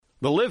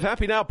The Live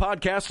Happy Now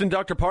podcast and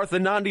Dr. Partha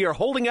Nandi are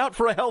holding out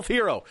for a health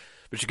hero.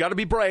 But you got to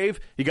be brave,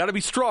 you got to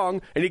be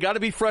strong, and you got to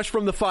be fresh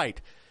from the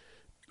fight.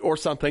 Or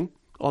something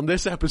on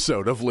this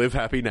episode of Live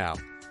Happy Now.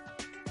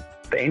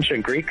 The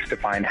ancient Greeks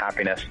defined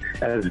happiness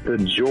as the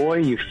joy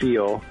you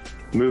feel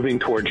moving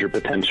towards your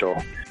potential.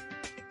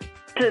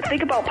 To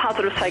think about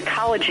positive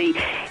psychology,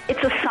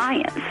 it's a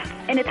science,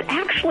 and it's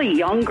actually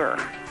younger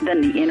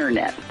than the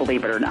internet,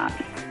 believe it or not.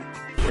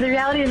 The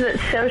reality is that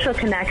social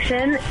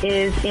connection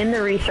is, in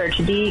the research,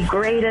 the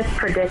greatest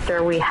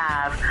predictor we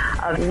have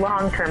of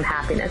long-term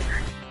happiness.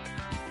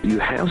 You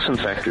have some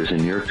factors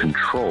in your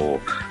control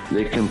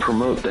that can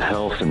promote the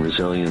health and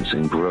resilience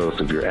and growth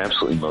of your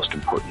absolutely most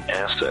important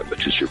asset,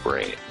 which is your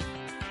brain.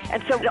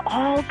 And so it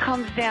all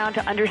comes down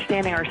to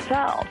understanding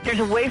ourselves. There's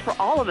a way for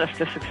all of us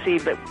to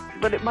succeed,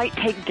 but it might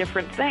take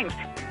different things.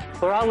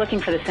 We're all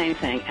looking for the same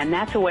thing, and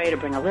that's a way to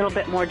bring a little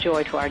bit more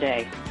joy to our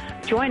day.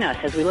 Join us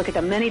as we look at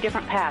the many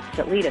different paths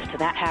that lead us to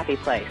that happy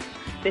place.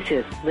 This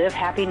is Live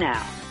Happy Now.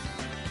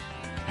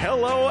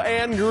 Hello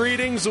and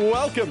greetings.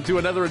 Welcome to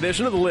another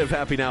edition of the Live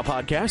Happy Now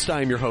podcast.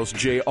 I am your host,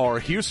 J.R.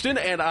 Houston,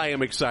 and I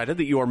am excited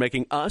that you are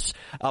making us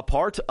a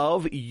part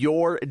of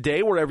your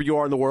day, wherever you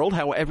are in the world,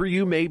 however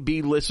you may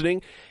be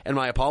listening. And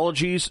my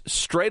apologies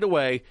straight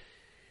away.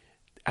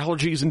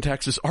 Allergies in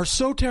Texas are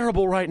so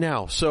terrible right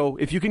now. So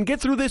if you can get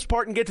through this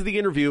part and get to the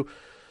interview,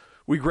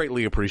 we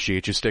greatly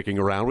appreciate you sticking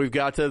around. We've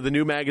got the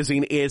new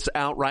magazine is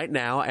out right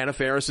now. Anna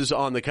Faris is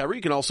on the cover.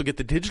 You can also get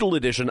the digital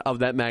edition of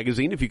that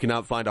magazine if you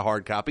cannot find a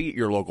hard copy at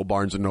your local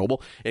Barnes &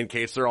 Noble. In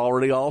case they're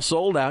already all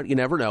sold out, you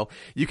never know.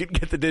 You can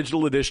get the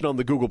digital edition on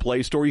the Google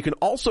Play Store. You can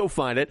also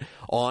find it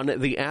on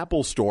the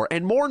Apple Store.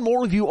 And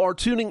more of you are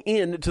tuning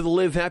in to the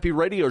Live Happy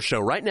radio show.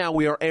 Right now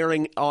we are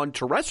airing on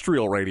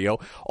terrestrial radio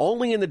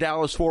only in the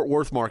Dallas-Fort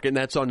Worth market, and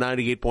that's on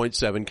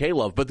 98.7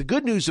 K-Love. But the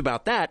good news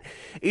about that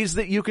is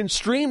that you can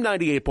stream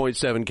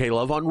 98.7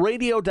 K-Love on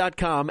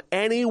radio.com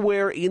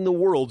anywhere in the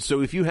world.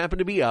 So if you happen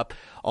to be up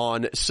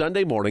on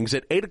Sunday mornings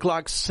at 8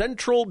 o'clock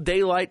Central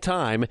Daylight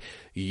Time,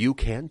 you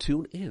can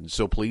tune in.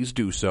 So please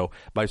do so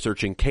by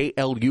searching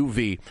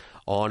KLUV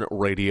on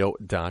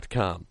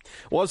radio.com.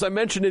 Well, as I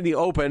mentioned in the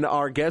open,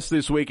 our guest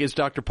this week is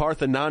Dr.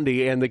 Partha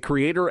Nandi, and the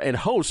creator and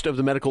host of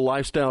the medical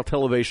lifestyle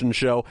television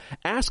show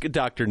Ask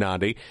Dr.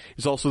 Nandi.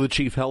 He's also the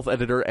chief health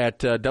editor at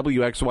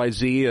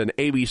WXYZ, an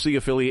ABC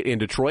affiliate in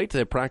Detroit,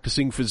 a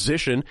practicing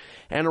physician,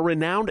 and a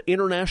renowned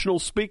international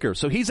speaker.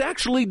 So he's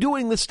actually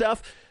doing the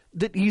stuff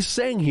that he's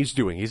saying he's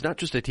doing. He's not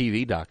just a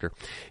TV doctor.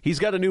 He's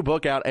got a new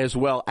book out as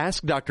well,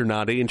 Ask Dr.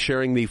 Nandi, and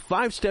sharing the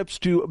 5 steps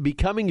to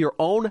becoming your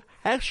own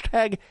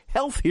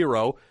 #health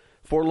hero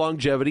for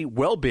longevity,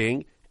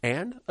 well-being,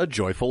 and a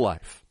joyful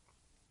life.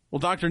 Well,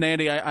 Dr.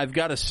 Nandi, I've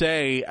got to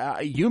say,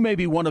 you may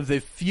be one of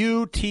the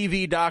few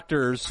TV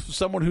doctors,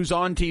 someone who's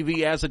on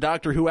TV as a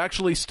doctor who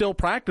actually still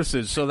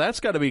practices. So that's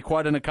got to be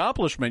quite an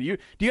accomplishment.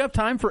 Do you have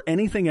time for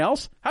anything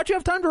else? How'd you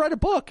have time to write a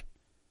book?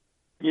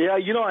 Yeah,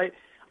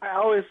 I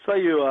always tell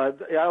you, I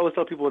always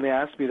tell people when they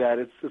ask me that,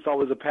 it's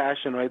always a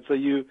passion, right? So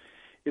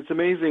it's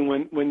amazing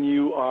when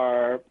you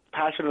are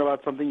passionate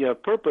about something, you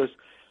have purpose,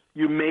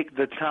 you make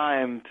the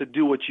time to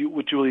do what you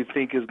really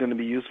think is going to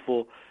be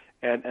useful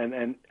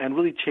and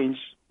really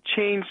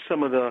change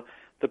some of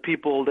the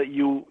people that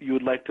you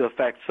would like to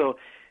affect. So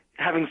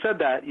having said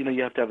that,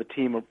 you have to have a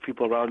team of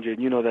people around you,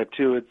 and you know that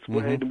too. It's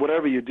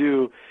whatever you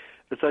do,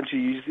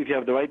 essentially, if you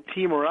have the right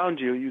team around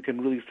you, you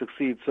can really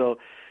succeed. So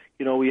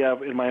we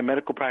have, in my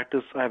medical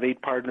practice, I have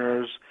 8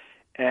 partners,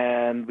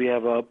 and we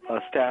have a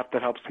staff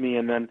that helps me.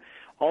 And then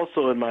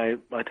also in my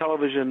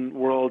television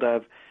world, I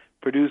have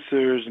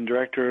producers and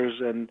directors,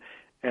 and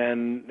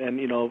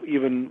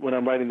even when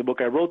I'm writing the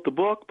book, I wrote the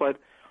book, but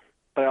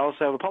I also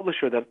have a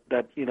publisher that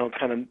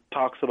kind of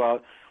talks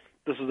about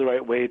this is the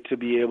right way to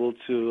be able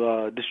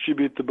to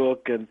distribute the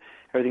book and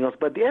everything else.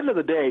 But at the end of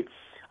the day,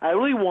 I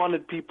really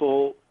wanted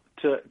people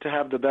to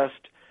have the best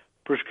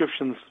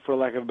prescriptions, for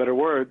lack of a better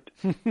word,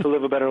 to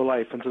live a better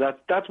life. And so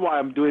that's why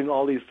I'm doing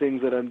all these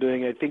things that I'm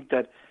doing. I think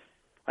that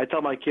I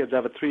tell my kids, I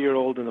have a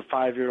 3-year-old and a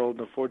 5-year-old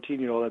and a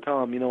 14-year-old, I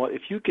tell them, what,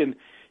 if you can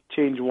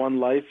change one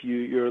life,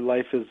 your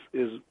life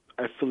is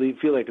I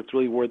feel like it's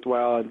really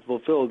worthwhile and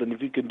fulfilled. And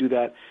if you can do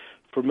that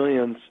for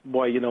millions,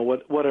 boy,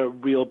 what a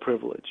real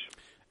privilege.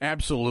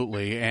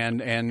 Absolutely,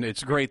 and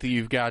it's great that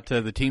you've got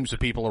the teams of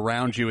people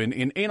around you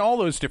in all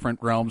those different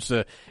realms,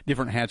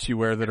 different hats you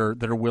wear that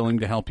are willing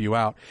to help you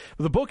out.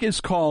 The book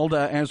is called,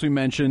 as we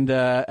mentioned,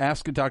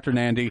 Ask Dr.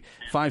 Nandi: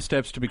 5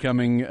 Steps to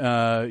Becoming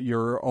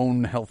Your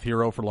Own Health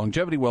Hero for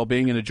Longevity,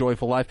 Well-Being, and a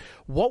Joyful Life.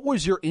 What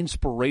was your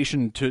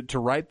inspiration to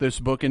write this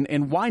book,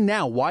 and why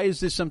now? Why is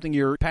this something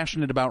you're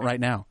passionate about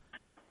right now?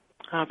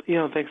 Thanks.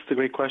 It's a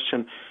great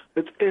question.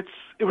 It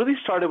really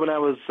started when I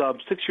was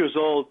 6 years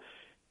old.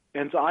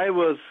 And so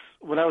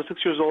when I was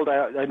 6 years old,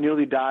 I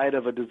nearly died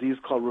of a disease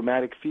called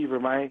rheumatic fever.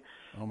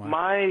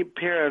 My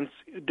parents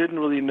didn't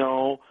really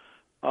know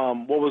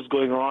what was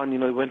going on.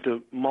 They went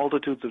to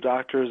multitudes of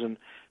doctors and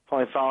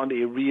finally found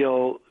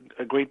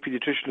a great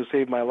pediatrician who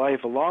saved my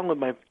life along with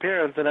my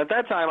parents. And at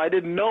that time, I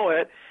didn't know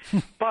it,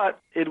 but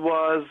it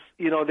was,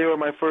 they were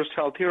my first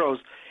health heroes.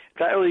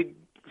 that really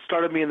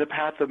started me in the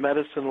path of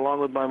medicine, along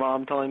with my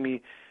mom telling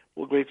me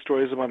great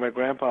stories about my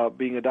grandpa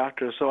being a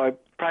doctor. So I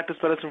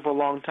practiced medicine for a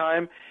long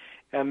time,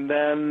 and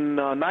then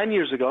 9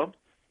 years ago,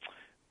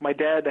 my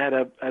dad had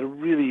a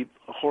really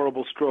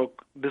horrible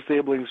stroke,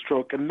 disabling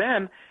stroke, and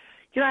then,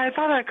 I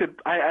thought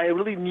I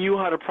really knew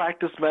how to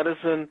practice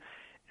medicine,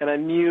 and I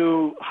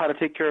knew how to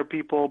take care of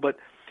people, but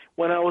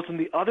when I was on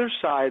the other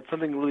side,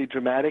 something really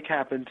dramatic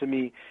happened to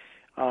me.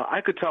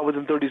 I could tell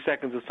within 30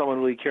 seconds if someone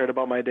really cared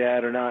about my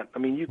dad or not. I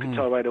mean, you could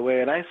tell right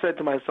away. And I said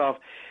to myself,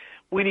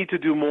 we need to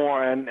do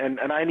more, and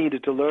I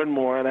needed to learn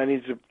more, and I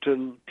needed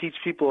to teach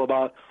people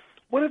about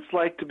what it's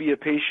like to be a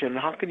patient, and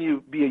how can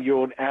you be your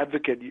own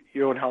advocate,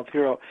 your own health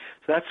hero.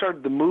 So that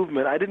started the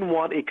movement. I didn't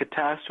want a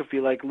catastrophe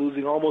like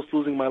almost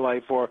losing my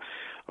life or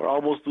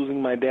almost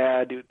losing my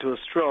dad to a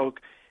stroke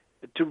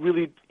to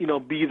really,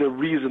 be the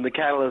reason, the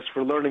catalyst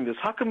for learning this.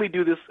 How can we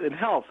do this in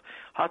health?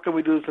 How can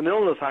we do this in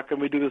illness? How can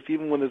we do this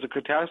even when there's a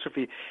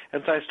catastrophe?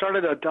 And so I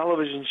started a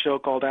television show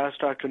called Ask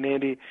Dr.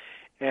 Nandi,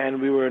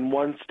 and we were in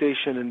one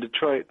station in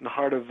Detroit, in the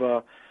heart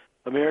of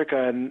America,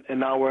 and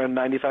now we're in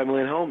 95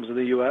 million homes in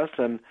the U.S.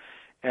 and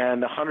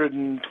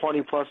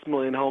 120-plus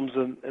million homes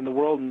in the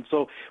world. And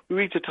so we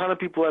reach a ton of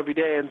people every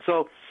day. And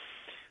so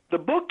the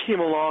book came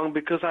along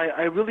because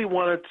I really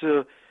wanted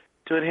to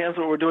enhance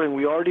what we're doing.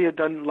 We already had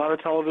done a lot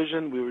of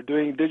television. We were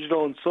doing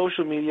digital and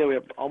social media. We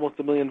have almost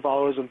 1 million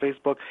followers on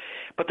Facebook.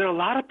 But there are a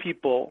lot of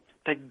people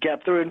that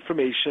get their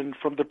information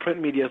from the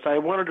print media. So I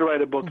wanted to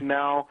write a book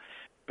now.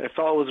 I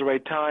felt it was the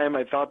right time.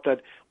 I thought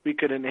that we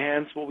could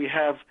enhance what we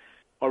have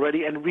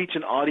already and reach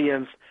an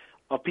audience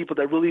of people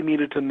that really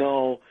needed to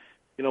know,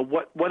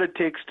 what it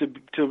takes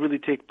to really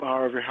take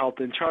power of your health,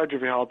 in charge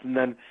of your health, and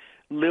then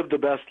live the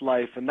best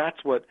life. And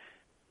that's what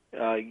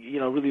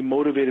really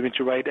motivated me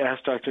to write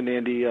Ask Dr.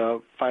 Nandi,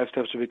 5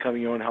 Steps to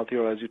Becoming Your Own Health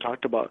Hero, as you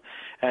talked about.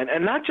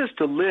 And not just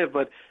to live,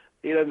 but,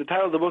 the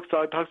title of the book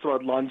talks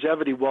about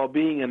longevity,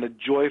 well-being, and a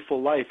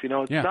joyful life.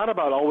 It's not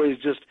about always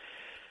just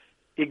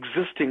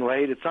existing,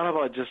 right? It's not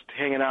about just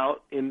hanging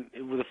out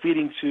with a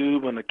feeding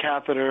tube and a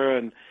catheter,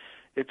 and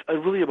it's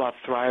really about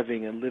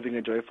thriving and living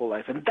a joyful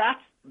life. And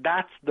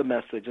that's the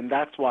message, and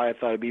that's why I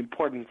thought it'd be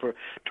important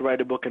to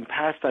write a book and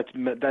pass that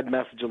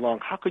message along.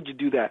 How could you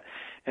do that,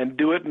 and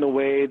do it in a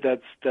way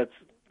that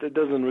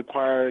doesn't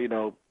require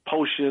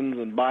potions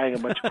and buying a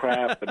bunch of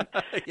crap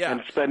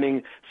and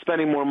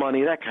spending more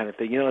money, that kind of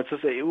thing. It's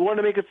just we want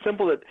to make it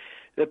simple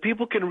that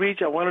people can reach.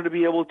 I wanted to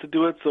be able to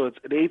do it so it's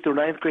an 8th or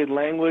 9th grade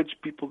language.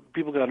 People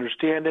can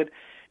understand it,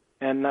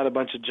 and not a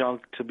bunch of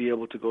junk to be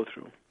able to go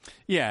through.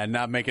 Yeah, and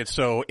not make it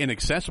so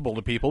inaccessible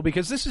to people,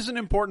 because this is an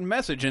important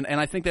message, and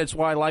I think that's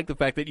why I like the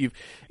fact that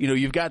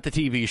you've got the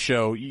TV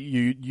show,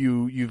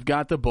 you've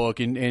got the book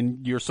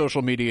and your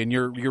social media, and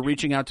you're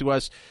reaching out to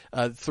us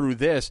through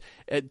this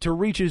to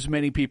reach as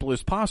many people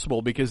as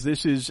possible, because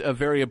this is a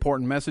very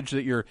important message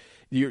that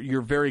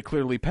you're very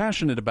clearly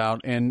passionate about,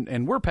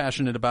 and we're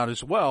passionate about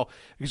as well.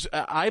 Because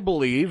I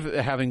believe,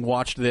 having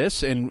watched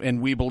this,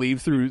 and we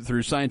believe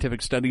through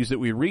scientific studies that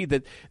we read,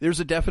 that there's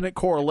a definite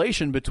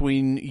correlation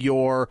between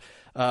your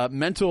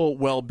mental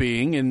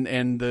well-being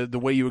and the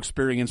way you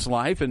experience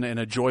life and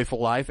a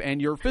joyful life,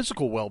 and your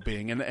physical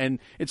well-being, and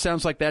it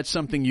sounds like that's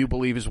something you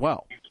believe as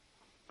well.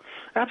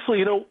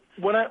 Absolutely.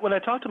 When I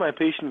talk to my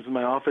patients in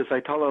my office, I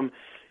tell them,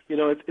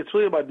 it's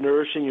really about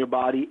nourishing your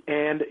body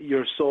and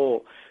your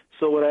soul.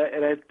 So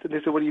they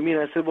said, what do you mean?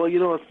 I said, well,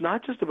 it's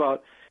not just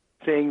about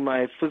saying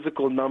my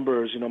physical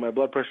numbers. My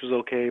blood pressure's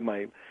okay,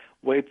 my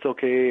weight's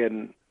okay,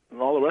 and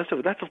all the rest of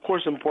it. That's, of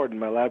course, important.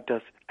 My lab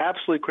tests,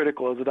 absolutely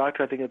critical. As a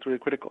doctor, I think it's really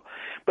critical.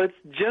 But it's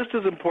just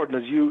as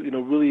important, as you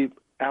really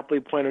aptly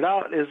pointed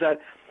out, is that,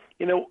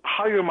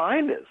 how your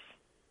mind is.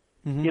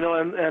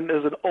 Mm-hmm. And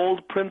there's an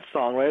old Prince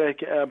song, right?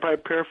 I'm probably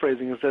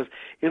paraphrasing. It says,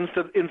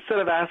 instead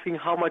of asking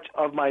how much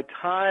of my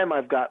time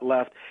I've got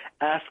left,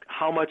 ask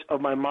how much of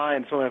my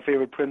mind. It's one of my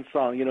favorite Prince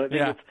songs. I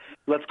think it's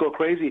Let's Go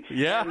Crazy.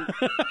 Yeah.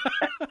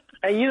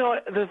 And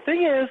the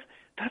thing is,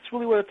 that's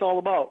really what it's all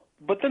about.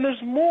 But then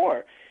there's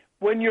more.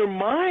 When your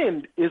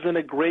mind is in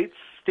a great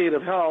state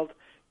of health,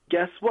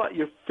 guess what?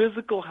 Your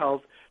physical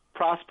health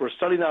prospers.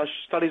 Studies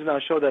now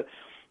show that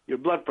your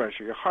blood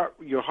pressure,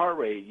 your heart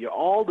rate,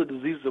 all the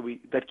diseases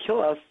that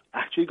kill us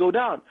actually go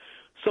down.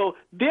 So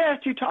they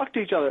actually talk to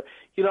each other.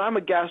 I'm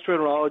a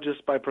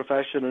gastroenterologist by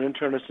profession, an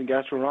internist and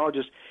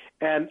gastroenterologist,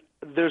 and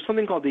there's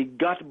something called the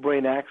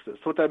gut-brain axis.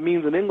 So what that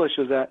means in English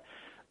is that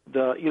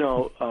the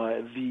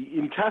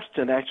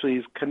intestine actually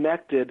is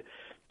connected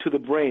to the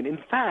brain. In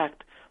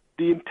fact,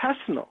 the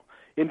intestinal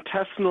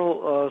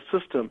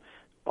system,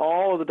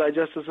 all of the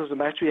digestive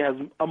system actually has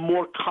a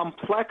more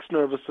complex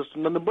nervous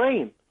system than the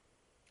brain.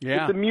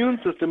 Yeah. Its immune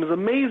system is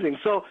amazing.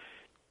 So,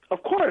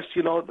 of course,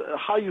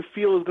 how you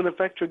feel is going to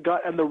affect your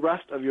gut and the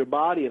rest of your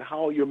body, and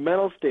how your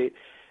mental state.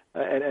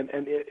 And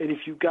if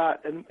you've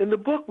got, and in the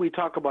book we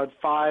talk about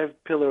 5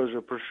 pillars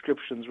or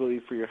prescriptions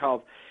really for your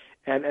health,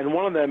 and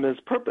one of them is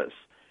purpose.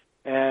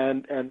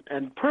 And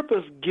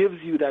purpose gives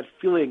you that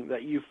feeling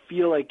that you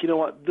feel like,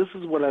 this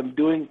is what I'm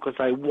doing because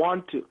I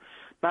want to,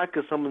 not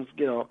because someone's,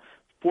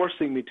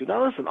 forcing me to.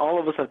 Now, listen, all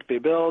of us have to pay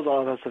bills.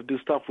 All of us have to do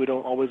stuff we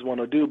don't always want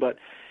to do. But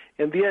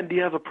in the end, do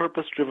you have a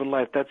purpose-driven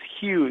life? That's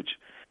huge.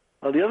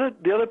 The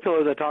other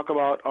pillars I talk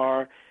about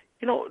are,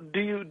 do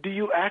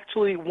you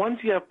actually, once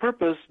you have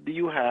purpose, do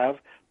you have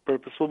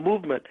purposeful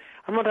movement?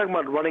 I'm not talking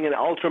about running an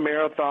ultra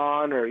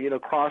marathon or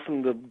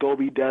crossing the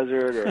Gobi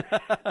Desert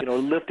or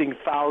lifting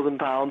 1,000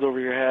 pounds over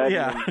your head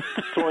and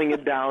throwing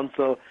it down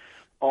so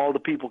all the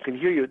people can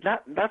hear you.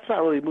 That's not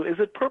really movement.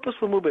 Is it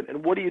purposeful movement,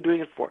 and what are you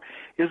doing it for?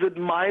 Is it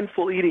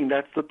mindful eating?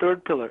 That's the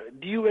third pillar.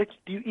 Do you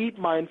eat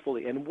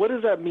mindfully, and what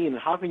does that mean, and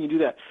how can you do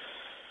that?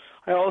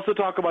 I also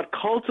talk about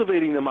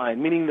cultivating the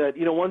mind, meaning that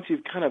once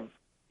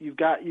you've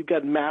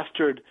got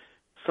mastered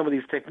some of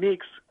these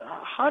techniques,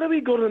 how do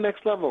we go to the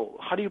next level?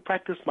 How do you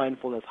practice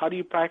mindfulness? How do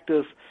you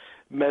practice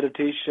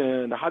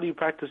meditation? How do you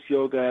practice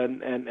yoga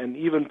and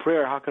even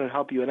prayer? How can it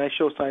help you? And I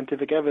show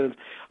scientific evidence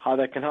how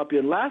that can help you.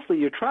 And lastly,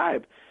 your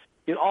tribe.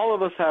 All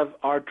of us have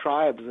our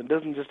tribes. It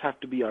doesn't just have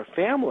to be our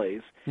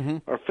families,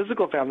 our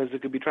physical families.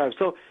 It could be tribes.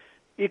 So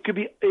it could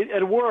be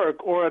at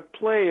work or at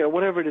play or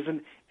whatever it is.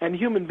 And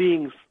human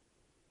beings,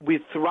 we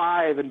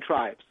thrive in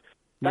tribes.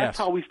 That's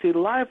how we stayed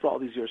alive for all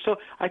these years. So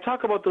I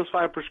talk about those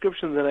 5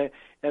 prescriptions, and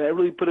I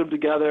really put them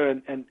together.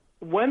 And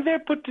when they're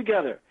put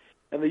together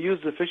and they're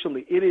used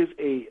efficiently, it is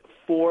a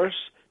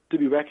force to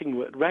be reckoned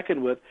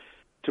with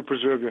to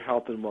preserve your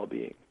health and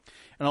well-being.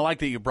 And I like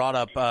that you brought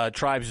up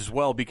tribes as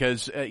well,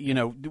 because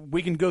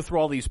we can go through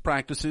all these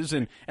practices,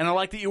 and I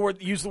like that you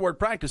use the word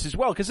practice as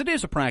well, because it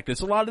is a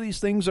practice. A lot of these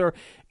things are,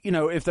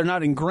 if they're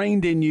not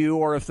ingrained in you,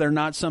 or if they're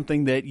not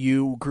something that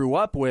you grew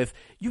up with,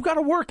 you've got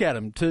to work at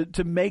them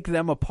to make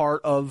them a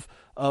part of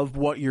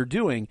what you're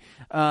doing.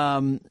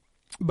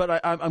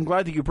 But I'm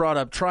glad that you brought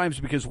up tribes,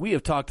 because we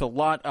have talked a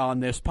lot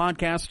on this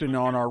podcast and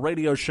on our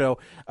radio show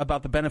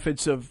about the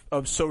benefits of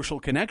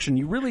social connection.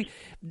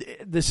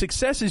 The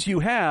successes you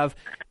have,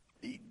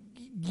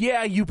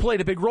 you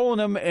played a big role in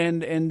them,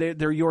 and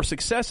they're your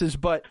successes,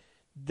 but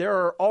there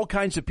are all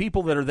kinds of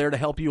people that are there to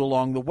help you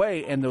along the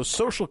way, and those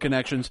social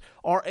connections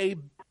are a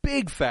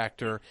big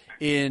factor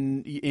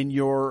in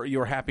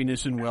your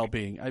happiness and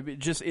well-being.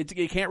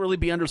 It can't really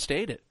be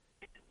understated.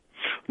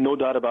 No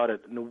doubt about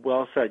it.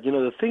 Well said.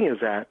 The thing is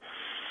that,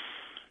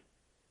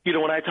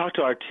 when I talk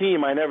to our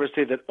team, I never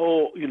say that,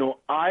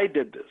 I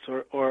did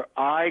this or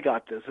I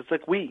got this. It's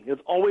like we.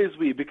 It's always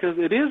we, because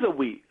it is a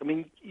we. I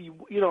mean,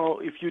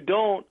 if you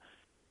don't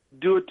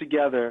do it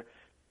together,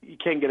 you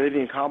can't get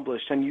anything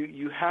accomplished. And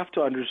you have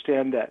to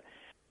understand that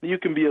you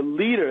can be a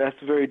leader.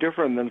 That's very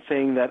different than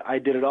saying that I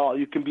did it all.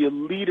 You can be a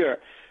leader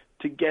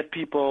to get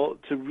people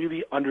to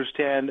really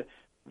understand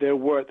their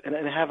worth and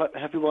have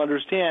people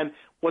understand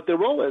what their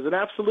role is. And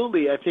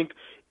absolutely, I think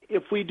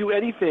if we do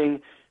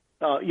anything,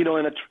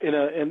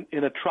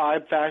 in a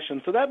tribe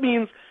fashion, so that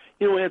means,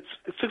 when it's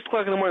 6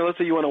 o'clock in the morning, let's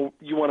say you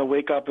want to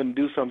wake up and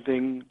do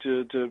something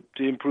to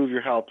improve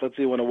your health. Let's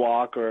say you want to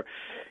walk, or,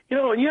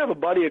 and you have a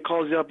buddy that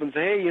calls you up and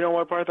say, hey, you know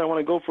what, Partha, I want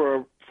to go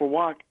for a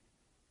walk.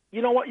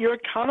 You know what? You're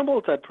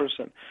accountable to that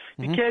person.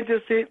 You can't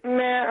just say,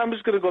 nah, I'm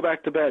just going to go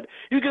back to bed.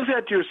 You can say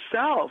that to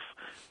yourself,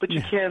 but you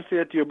can't say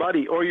that to your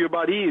buddy or your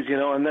buddies,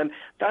 and then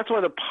that's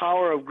why the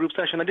power of group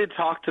session. I did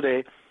talk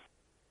today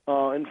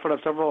in front of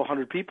several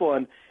hundred people,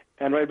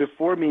 and right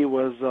before me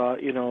was,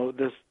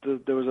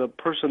 there was a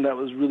person that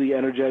was really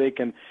energetic,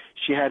 and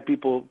she had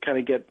people kind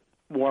of get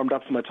warmed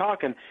up from the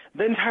talk, and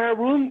the entire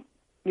room,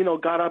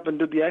 got up and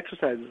did the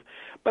exercises.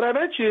 But I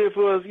bet you if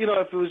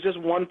it was just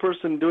one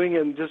person doing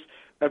it and just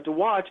have to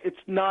watch, it's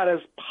not as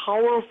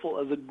powerful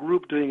as a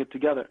group doing it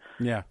together.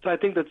 Yeah. So I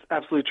think that's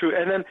absolutely true.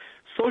 And then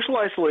social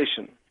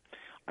isolation.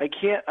 I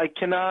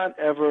cannot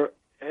ever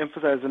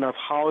emphasize enough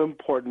how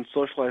important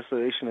social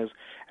isolation is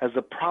as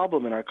a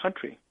problem in our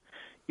country.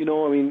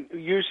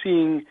 You're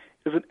seeing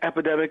there's an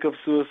epidemic of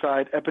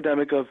suicide,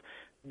 epidemic of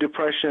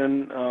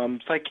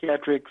depression,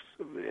 psychiatric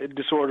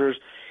disorders,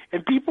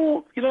 and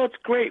people. It's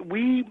great.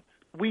 We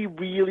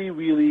really,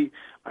 really,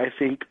 I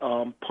think,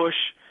 push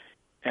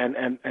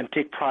and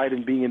take pride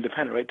in being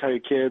independent, right? Tell your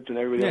kids and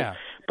everybody else.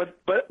 But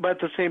at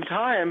the same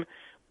time,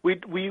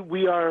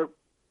 we are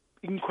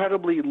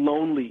incredibly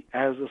lonely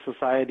as a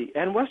society,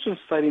 and Western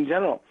society in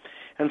general.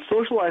 And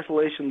social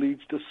isolation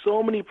leads to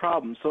so many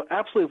problems. So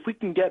absolutely, if we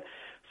can get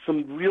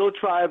some real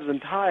tribes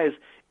and ties,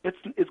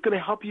 it's going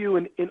to help you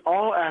in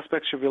all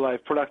aspects of your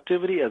life,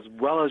 productivity as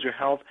well as your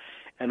health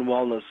and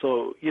wellness.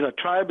 So,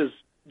 tribe is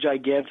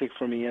gigantic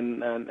for me,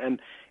 and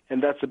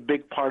that's a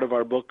big part of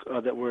our book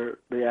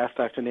the Ask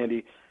Dr.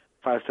 Nandi,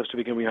 5 Steps to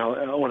Becoming Your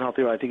Own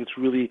Healthy. I think it's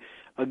really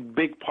a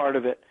big part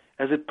of it,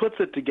 as it puts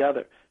it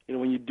together.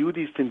 When you do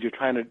these things,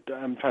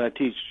 I'm trying to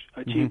teach,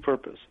 achieve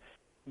purpose,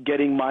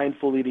 getting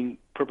mindful eating,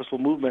 purposeful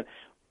movement,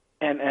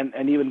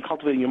 and even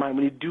cultivating your mind.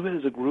 When you do it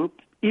as a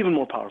group, even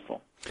more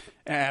powerful.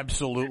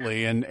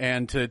 Absolutely,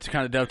 and to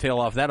kind of dovetail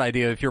off that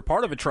idea, if you're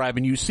part of a tribe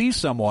and you see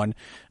someone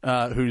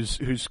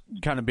who's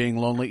kind of being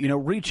lonely,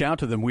 reach out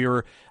to them.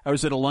 I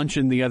was at a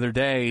luncheon the other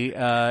day,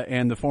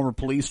 and the former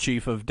police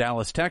chief of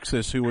Dallas,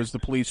 Texas, who was the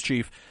police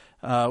chief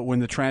when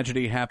the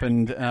tragedy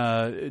happened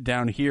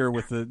down here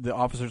with the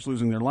officers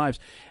losing their lives.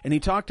 And he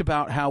talked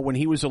about how when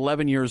he was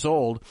 11 years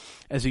old,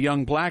 as a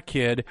young black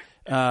kid,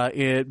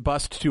 it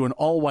bused to an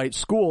all-white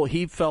school,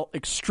 he felt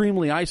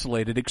extremely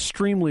isolated,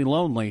 extremely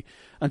lonely,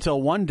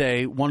 until one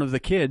day one of the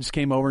kids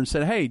came over and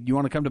said, "Hey, do you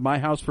want to come to my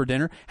house for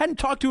dinner?" Hadn't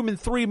talked to him in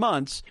 3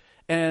 months.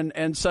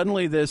 And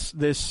suddenly this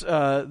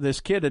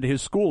kid at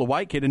his school, a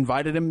white kid,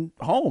 invited him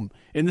home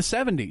in the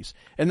 70s.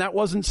 And that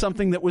wasn't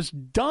something that was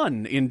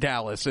done in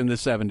Dallas in the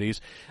 70s.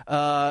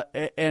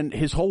 And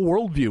his whole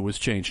worldview was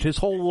changed. His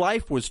whole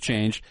life was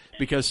changed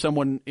because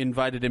someone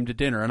invited him to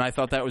dinner. And I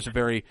thought that was a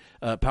very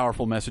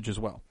powerful message as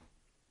well.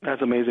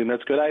 That's amazing.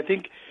 That's good. I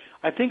think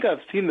I've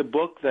seen the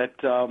book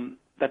that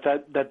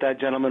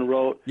gentleman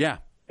wrote. Yeah.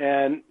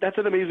 And that's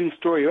an amazing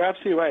story. You're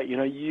absolutely right. You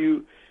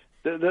know,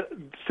 the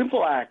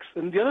simple acts.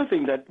 And the other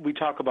thing that we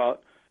talk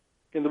about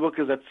in the book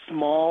is that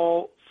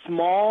small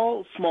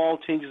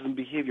changes in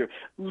behavior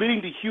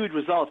leading to huge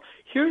results.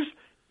 Here's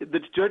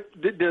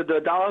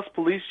the Dallas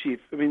police chief.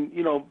 I mean,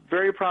 you know,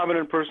 very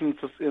prominent person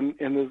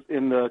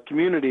in the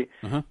community,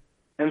 uh-huh.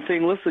 and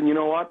saying, "Listen, you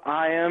know what?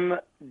 I am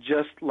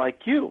just like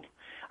you."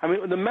 I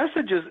mean, the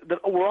message is that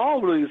we're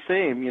all really the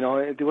same. You know,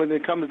 when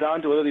it comes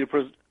down to whether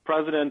you're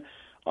president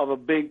of a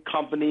big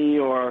company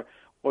or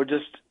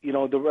just, you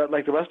know,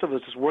 like the rest of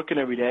us, just working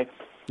every day.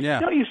 Yeah.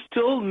 You know, you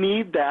still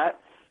need that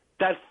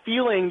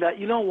feeling that,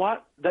 you know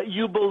what, that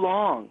you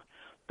belong,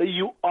 that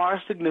you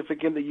are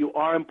significant, that you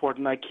are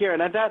important, I care.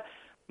 And that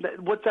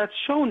what that's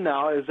shown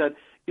now is that,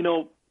 you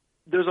know,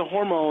 there's a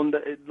hormone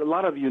that a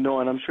lot of you know,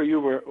 and I'm sure you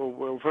were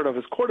heard of,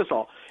 as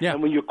cortisol. Yeah.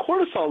 And when your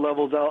cortisol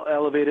levels are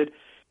elevated,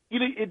 you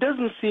know, it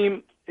doesn't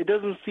seem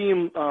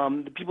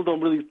people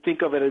don't really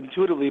think of it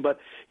intuitively, but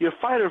your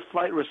fight or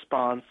flight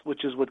response,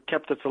 which is what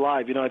kept us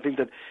alive. You know, I think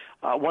that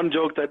one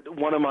joke that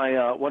one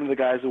of the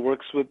guys who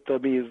works with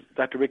me is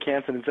Dr. Rick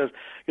Hansen, and says,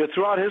 you know,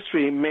 throughout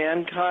history,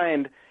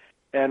 mankind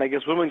and I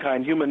guess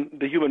womankind,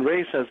 the human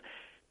race has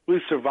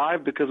really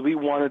survived because we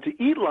wanted to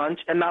eat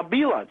lunch and not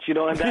be lunch. You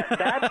know, and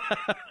that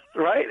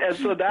right, and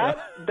so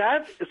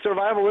that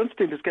survival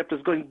instinct has kept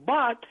us going,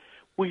 but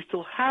we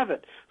still have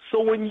it.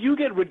 So when you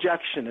get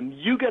rejection and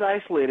you get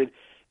isolated,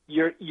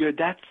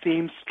 that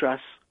same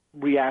stress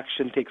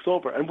reaction takes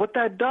over. And what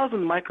that does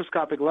on the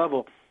microscopic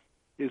level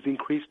is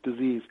increase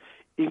disease,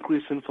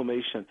 increase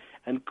inflammation,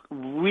 and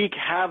wreak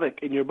havoc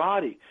in your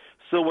body.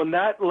 So when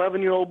that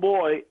 11-year-old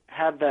boy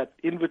had that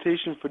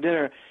invitation for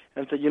dinner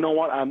and said, you know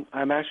what,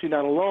 I'm actually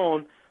not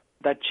alone,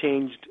 that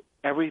changed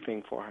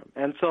everything for him.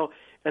 And so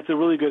that's a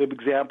really good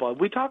example.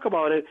 We talk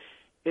about it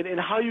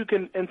and how you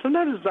can, and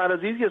sometimes it's not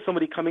as easy as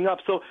somebody coming up.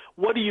 So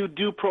what do you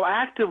do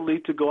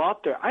proactively to go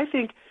out there? I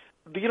think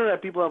the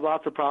Internet, people have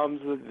lots of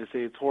problems with it. They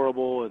say it's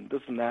horrible and this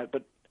and that,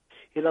 but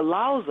it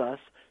allows us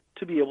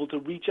to be able to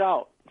reach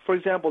out. For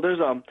example, there's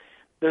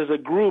a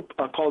group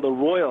called the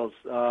Royals,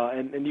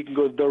 and you can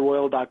go to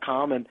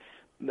theroyal.com, and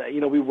you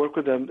know, we work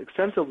with them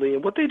extensively.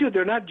 And what they do,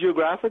 they're not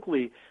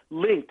geographically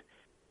linked,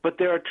 but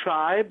they're a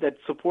tribe that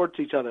supports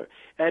each other.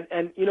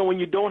 And you know, when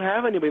you don't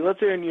have anybody, let's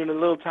say you're in a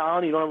little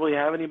town, you don't really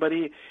have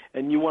anybody,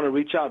 and you want to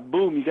reach out,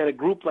 boom, you get a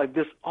group like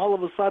this all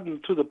of a sudden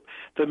through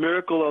the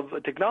miracle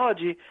of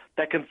technology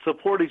that can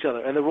support each other.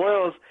 And the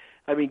Royals,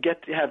 I mean,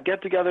 have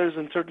get-togethers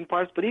in certain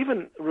parts, but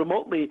even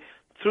remotely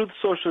through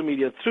social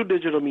media, through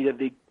digital media,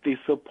 they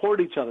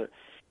support each other.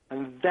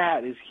 And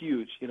that is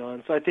huge, you know.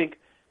 And so I think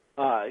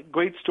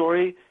great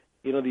story.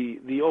 You know,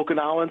 the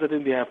Okinawans, I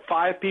think they have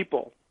 5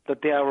 people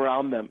that they have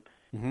around them.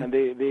 Mm-hmm. And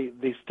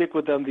they stick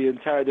with them their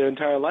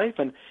entire life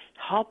and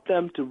help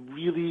them to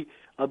really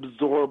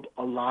absorb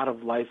a lot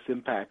of life's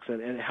impacts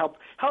and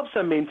helps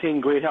them maintain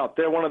great health.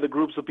 They're one of the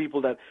groups of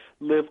people that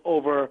live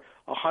over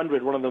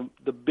 100, one of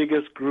the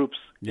biggest groups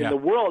in the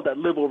world that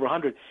live over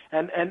 100.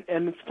 And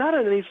it's not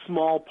in any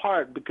small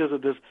part because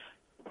of this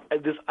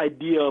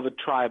idea of a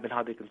tribe and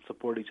how they can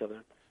support each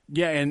other.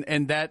 Yeah,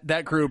 and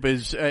that group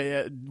is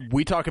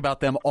we talk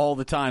about them all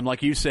the time.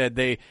 Like you said,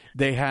 they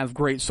have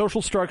great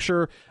social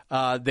structure.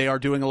 They are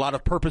doing a lot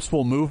of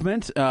purposeful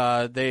movement.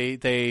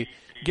 They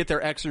get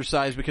their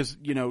exercise because,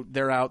 you know,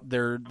 they're out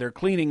they're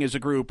cleaning as a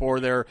group, or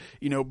they're,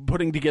 you know,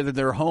 putting together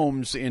their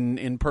homes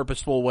in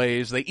purposeful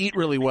ways. They eat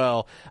really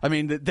well. I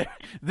mean,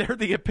 they're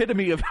the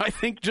epitome of, I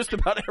think, just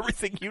about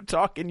everything you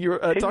talk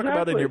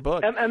about in your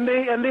book. And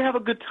they have a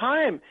good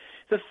time.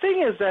 The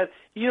thing is that,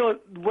 you know,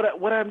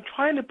 what I'm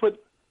trying to put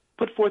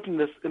forth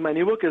in my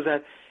new book is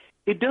that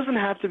it doesn't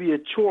have to be a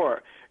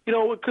chore, you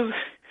know, because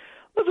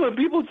listen, when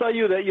people tell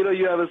you that, you know,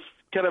 you have a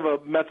kind of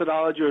a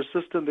methodology or a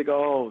system, they go,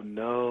 oh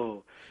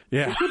no,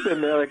 yeah, you should have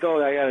been there, like,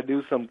 oh, I got to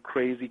do some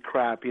crazy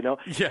crap, you know,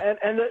 yeah.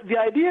 And the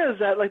idea is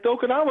that, like the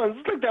Okinawans,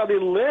 it's like how they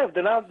live.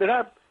 They're not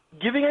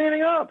giving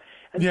anything up,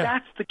 and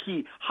that's the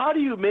key. How do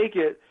you make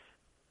it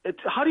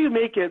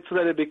so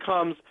that it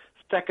becomes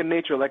second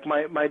nature? Like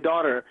my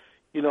daughter,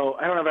 you know,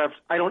 I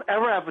don't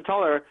ever have to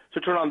tell her to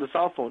turn on the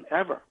cell phone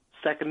ever.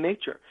 Second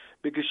nature,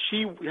 because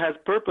she has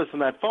purpose in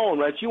that phone,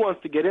 right? She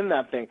wants to get in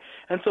that thing.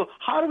 And so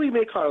how do we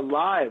make our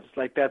lives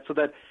like that so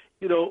that,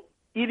 you know,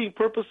 eating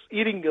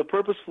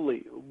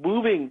purposefully,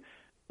 moving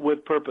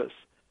with purpose,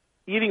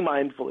 eating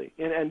mindfully,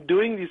 and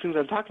doing these things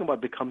I'm talking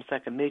about becomes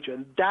second nature.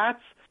 And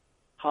that's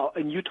how,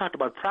 and you talked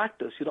about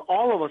practice.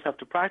 All of us have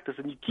to practice,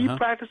 and you keep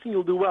practicing,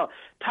 you'll do well.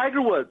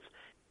 Tiger Woods,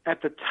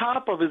 at the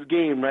top of his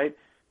game, right,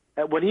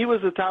 when he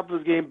was at the top of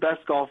his game,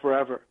 best golfer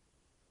ever,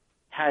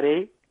 had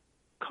a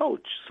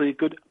coach so he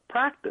could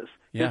practice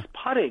his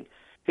putting,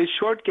 his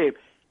short game.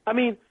 I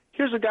mean,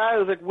 here's a guy who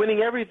was like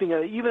winning everything,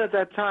 and even at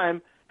that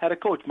time had a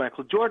coach.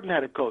 Michael Jordan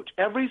had a coach.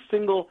 Every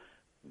single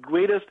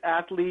greatest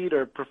athlete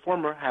or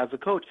performer has a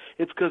coach.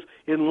 It's because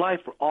in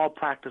life we're all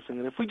practicing,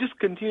 and if we just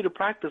continue to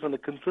practice on a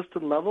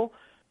consistent level,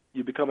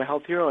 you become a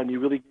health hero and you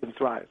really can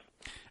thrive.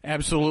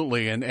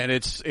 Absolutely, and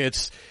it's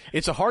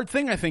a hard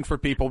thing, I think, for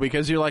people,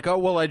 because you're like, oh,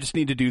 well, I just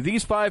need to do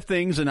these 5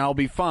 things and I'll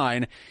be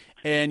fine.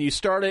 And you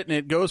start it and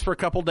it goes for a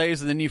couple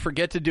days and then you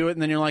forget to do it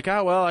and then you're like,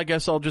 oh, well, I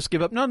guess I'll just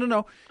give up.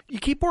 No. You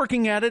keep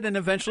working at it and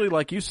eventually,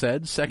 like you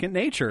said, second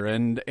nature.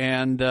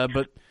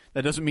 But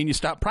that doesn't mean you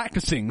stop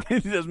practicing.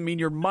 It doesn't mean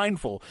you're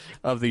mindful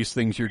of these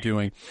things you're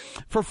doing.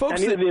 For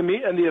folks, and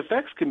the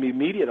effects can be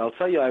immediate. I'll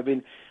tell you. I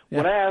mean,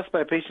 when I ask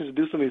my patients to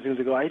do some of these things,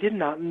 they go, I did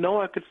not know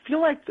I could feel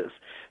like this.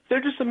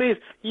 They're just amazed.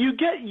 You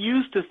get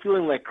used to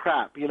feeling like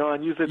crap,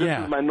 and you say, this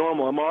is my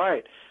normal, I'm all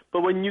right.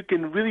 But when you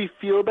can really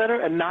feel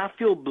better and not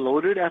feel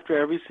bloated after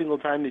every single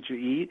time that you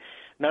eat,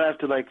 not have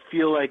to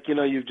feel like,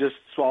 you've just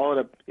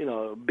swallowed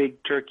a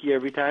big turkey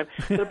every time.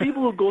 There are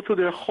people who go through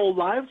their whole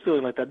lives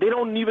feeling like that. They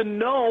don't even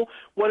know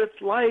what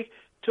it's like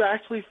to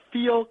actually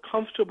feel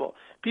comfortable.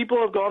 People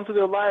have gone through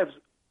their lives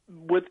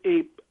with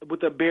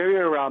a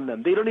barrier around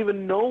them. They don't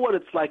even know what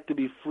it's like to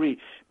be free,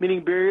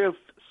 meaning barrier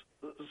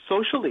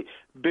socially,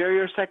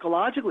 barrier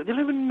psychologically. They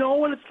don't even know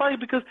what it's like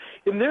because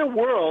in their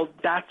world,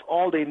 that's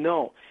all they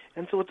know.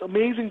 And so what's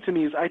amazing to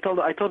me is I tell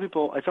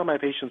my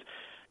patients,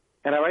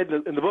 and I write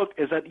in the book,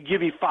 is that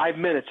give me 5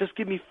 minutes. Just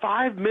give me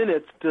 5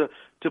 minutes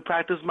to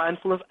practice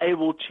mindfulness. It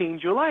will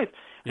change your life.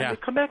 And they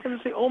come back and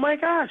they say, oh, my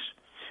gosh.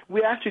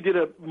 We actually did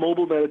a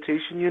mobile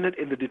meditation unit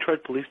in the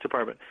Detroit Police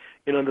Department,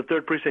 in the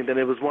 3rd Precinct, and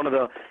it was one of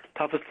the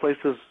toughest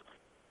places.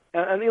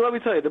 And let me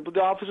tell you,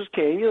 the officers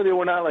came. They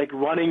were not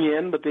running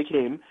in, but they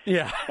came.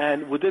 Yeah.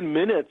 And within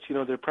minutes,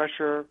 their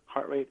pressure,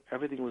 heart rate,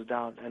 everything was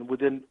down. And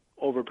within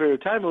over a period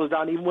of time, it was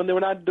down even when they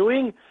were not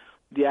doing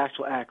the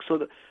actual act.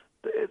 So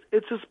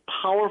it's just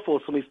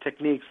powerful, some of these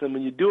techniques. And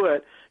when you do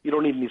it, you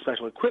don't need any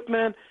special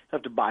equipment. You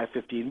have to buy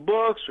 15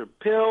 books or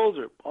pills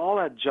or all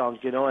that junk,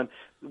 and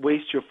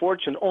waste your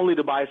fortune only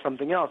to buy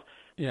something else.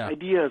 Yeah. The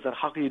idea is that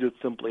how can you do it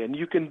simply? And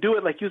you can do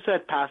it, like you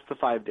said, past the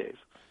 5 days.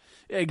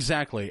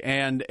 Exactly,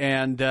 and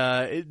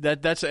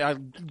that's.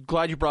 I'm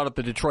glad you brought up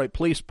the Detroit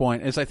police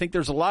point. Is I think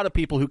there's a lot of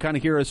people who kind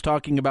of hear us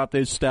talking about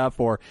this stuff,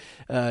 or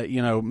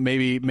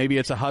maybe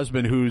it's a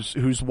husband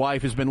whose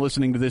wife has been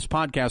listening to this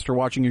podcast or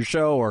watching your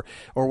show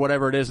or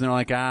whatever it is, and they're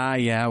like,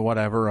 yeah,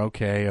 whatever,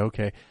 okay.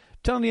 I'm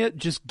telling you,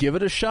 just give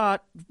it a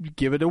shot,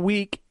 give it a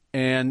week,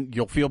 and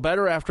you'll feel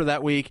better after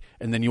that week,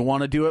 and then you'll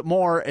want to do it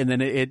more, and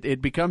then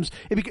it becomes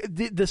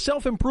the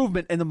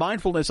self-improvement and the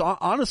mindfulness.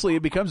 Honestly,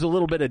 it becomes a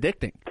little bit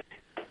addicting.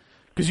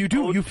 Because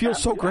you feel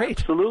so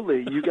great.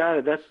 Absolutely. You got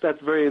it.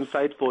 That's very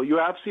insightful.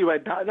 You're absolutely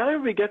right. Not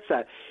everybody gets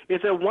that.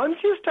 It's that once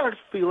you start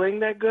feeling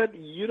that good,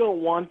 you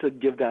don't want to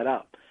give that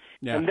up.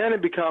 Yeah. And then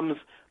it becomes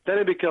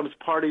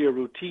part of your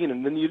routine.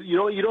 And then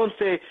you don't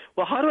say,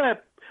 well, how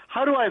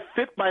do I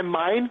fit my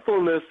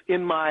mindfulness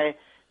in my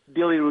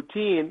daily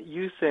routine?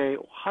 You say,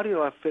 how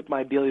do I fit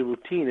my daily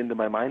routine into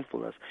my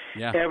mindfulness?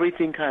 Yeah.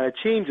 Everything kind of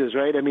changes,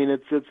 right? I mean,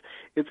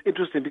 it's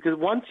interesting because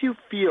once you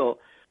feel,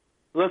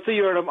 let's say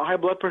you're on a high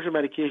blood pressure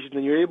medication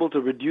and you're able to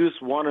reduce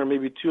 1 or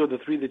maybe 2 of the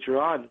 3 that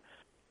you're on,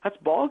 that's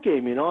ball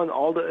game, and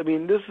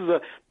this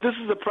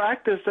is a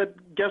practice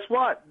that, guess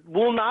what,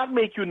 will not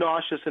make you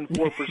nauseous in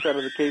 4%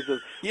 of the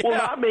cases, will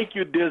not make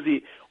you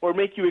dizzy or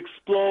make you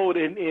explode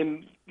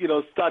in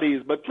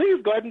studies. But please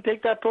go ahead and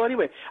take that pill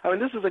anyway. I mean,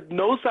 this is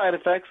no side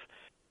effects,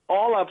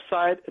 all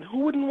upside, and who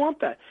wouldn't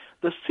want that?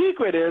 The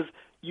secret is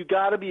you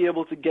got to be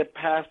able to get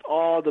past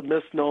all the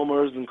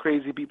misnomers and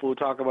crazy people who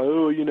talk about,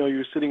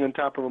 you're sitting on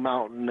top of a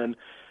mountain and,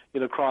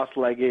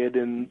 cross-legged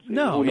and who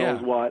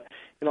knows what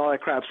and all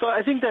that crap. So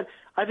I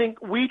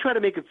think we try to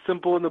make it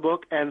simple in the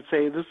book and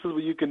say this is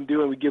what you can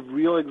do, and we give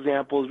real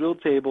examples, real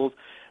tables,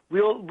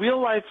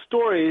 real life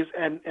stories,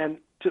 and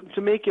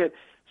to make it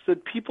so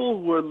that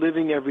people who are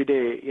living every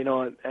day,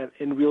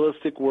 in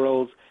realistic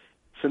worlds,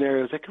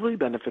 scenarios that can really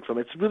benefit from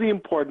it. It's really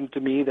important to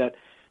me that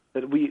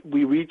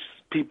we reach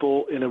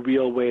people in a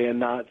real way and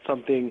not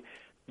something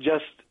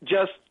just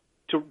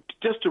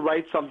to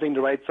write something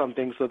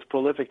so it's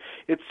prolific.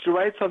 It's to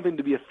write something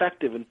to be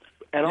effective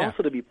and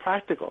also to be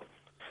practical.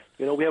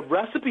 We have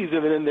recipes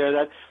even in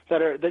there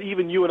that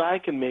even you and I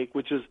can make,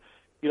 which is,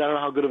 I don't know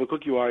how good of a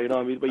cook you are,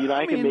 but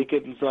I can make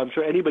it, and so I'm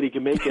sure anybody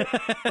can make it.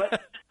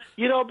 But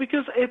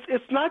because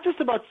it's not just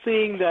about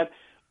saying that,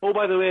 oh,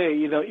 by the way,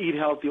 eat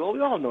healthy. Well,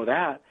 we all know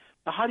that.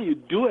 Now, how do you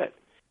do it?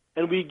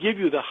 And we give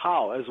you the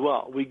how as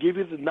well. We give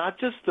you not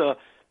just the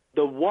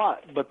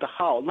what, but the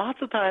how. Lots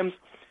of times,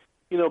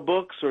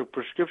 books or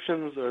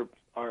prescriptions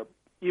or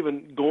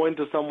even going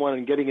to someone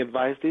and getting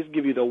advice, they just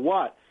give you the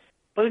what.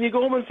 But then you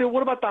go home and say,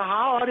 what about the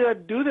how? How did I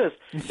do this?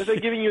 It's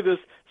like giving you this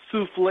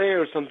souffle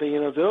or something,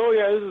 say, oh,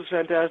 yeah, this is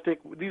fantastic.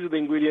 These are the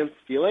ingredients.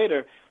 See you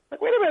later.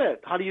 Like, wait a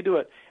minute. How do you do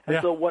it? And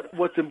so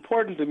what's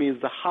important to me is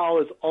the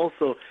how is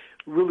also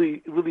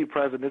really, really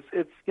present.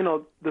 It's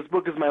this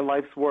book is my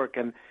life's work,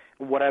 and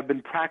what I've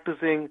been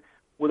practicing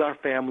with our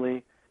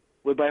family,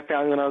 with my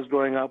family when I was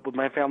growing up, with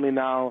my family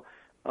now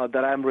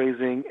that I'm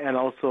raising, and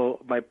also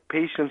my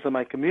patients and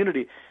my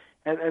community.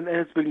 And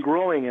it's been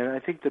growing, and I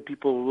think that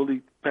people will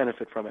really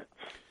benefit from it.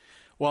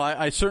 Well,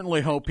 I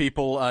certainly hope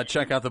people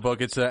check out the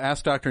book. It's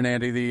Ask Dr.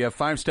 Nandi, the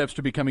 5 Steps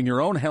to Becoming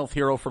Your Own Health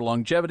Hero for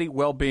Longevity,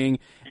 Well-Being,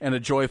 and a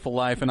Joyful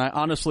Life. And I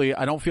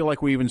don't feel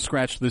like we even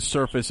scratched the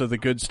surface of the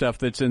good stuff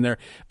that's in there.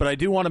 But I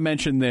do want to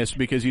mention this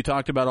because you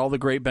talked about all the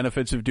great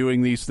benefits of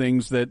doing these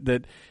things that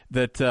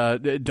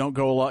don't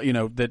go a lot,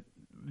 that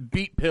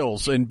beat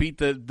pills and beat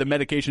the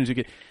medications you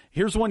get.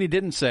 Here's one you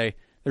didn't say.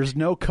 There's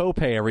no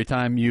copay every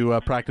time you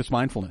practice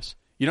mindfulness.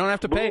 You don't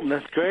have to pay. Boom,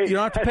 that's great. You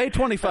don't have to pay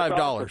 $25.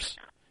 Awesome.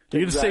 You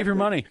can save your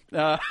money.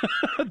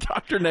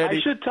 Dr. Nandi.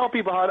 I should tell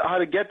people how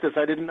to get this.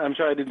 I'm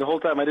sure I did the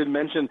whole time. I didn't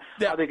mention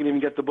how they can even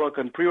get the book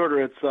on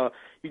pre-order. It's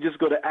you just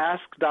go to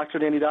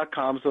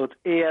AskDrNandi.com. So it's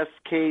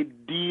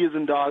ASKD as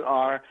in dog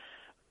R,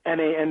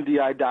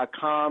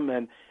 NANDI.com,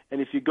 and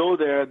if you go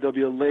there, there'll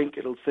be a link.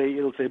 It'll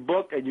say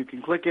book, and you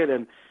can click it.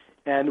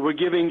 And we're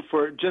giving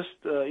for just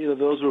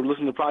those who are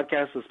listening to the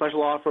podcast a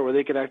special offer where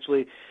they can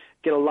actually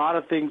get a lot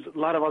of things, a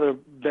lot of other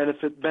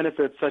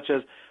benefits, such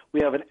as we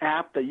have an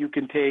app that you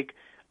can take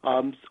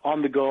on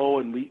the go,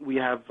 and we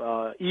have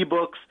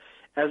ebooks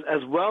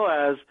as well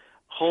as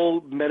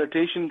whole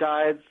meditation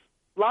guides,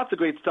 lots of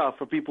great stuff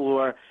for people who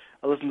are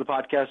listening to the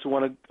podcast who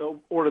want to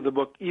order the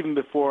book even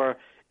before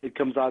it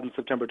comes out on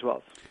September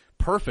 12th.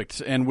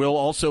 Perfect. And we'll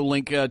also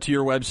link to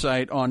your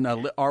website on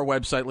our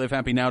website,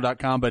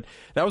 livehappynow.com. But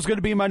that was going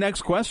to be my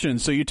next question.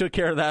 So you took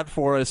care of that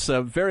for us.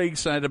 Very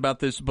excited about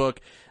this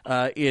book.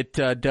 It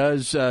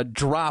does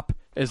drop,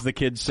 as the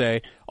kids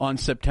say, on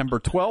September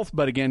 12th.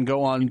 But again,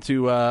 go on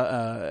to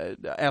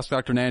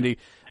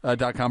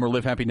AskDrNandi.com or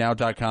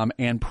livehappynow.com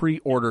and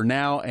pre-order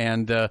now.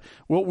 And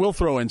we'll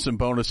throw in some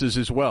bonuses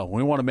as well.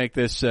 We want to make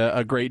this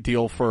a great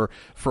deal for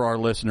our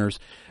listeners.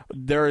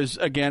 There is,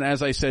 again,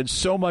 as I said,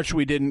 so much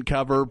we didn't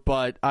cover,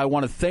 but I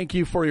want to thank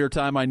you for your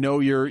time. I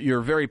know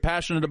you're very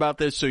passionate about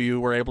this, so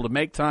you were able to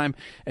make time,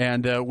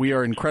 and we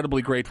are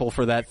incredibly grateful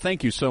for that.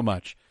 Thank you so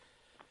much.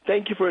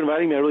 Thank you for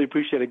inviting me. I really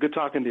appreciate it. Good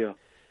talking to you.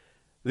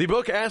 The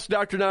book, Ask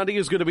Dr. Nandi,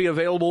 is going to be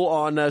available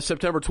on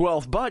September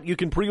 12th, but you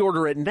can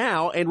pre-order it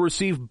now and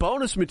receive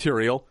bonus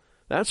material.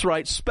 That's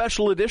right,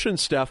 special edition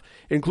stuff,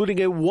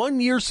 including a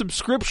 1-year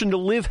subscription to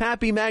Live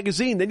Happy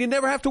magazine. Then you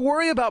never have to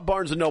worry about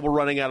Barnes & Noble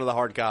running out of the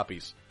hard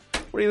copies.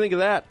 What do you think of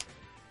that?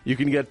 You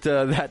can get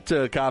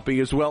that copy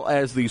as well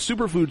as the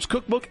Superfoods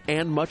Cookbook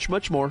and much,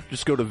 much more.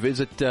 Just go to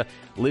visit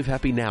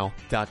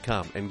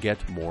livehappynow.com and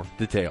get more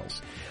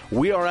details.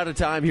 We are out of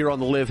time here on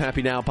the Live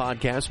Happy Now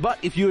podcast, but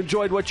if you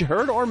enjoyed what you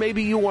heard, or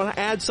maybe you want to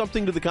add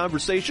something to the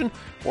conversation,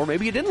 or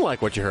maybe you didn't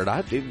like what you heard,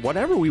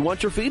 whatever, we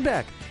want your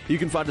feedback. You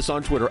can find us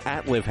on Twitter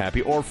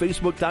 @LiveHappy or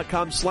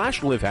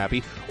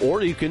Facebook.com/LiveHappy,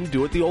 or you can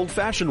do it the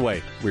old-fashioned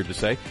way. Weird to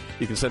say.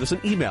 You can send us an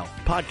email,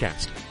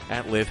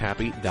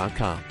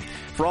 podcast@livehappy.com.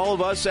 For all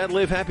of us at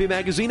Live Happy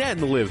Magazine and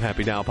the Live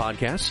Happy Now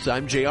podcast,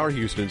 I'm J.R.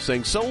 Houston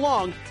saying so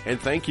long and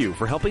thank you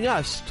for helping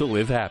us to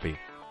live happy.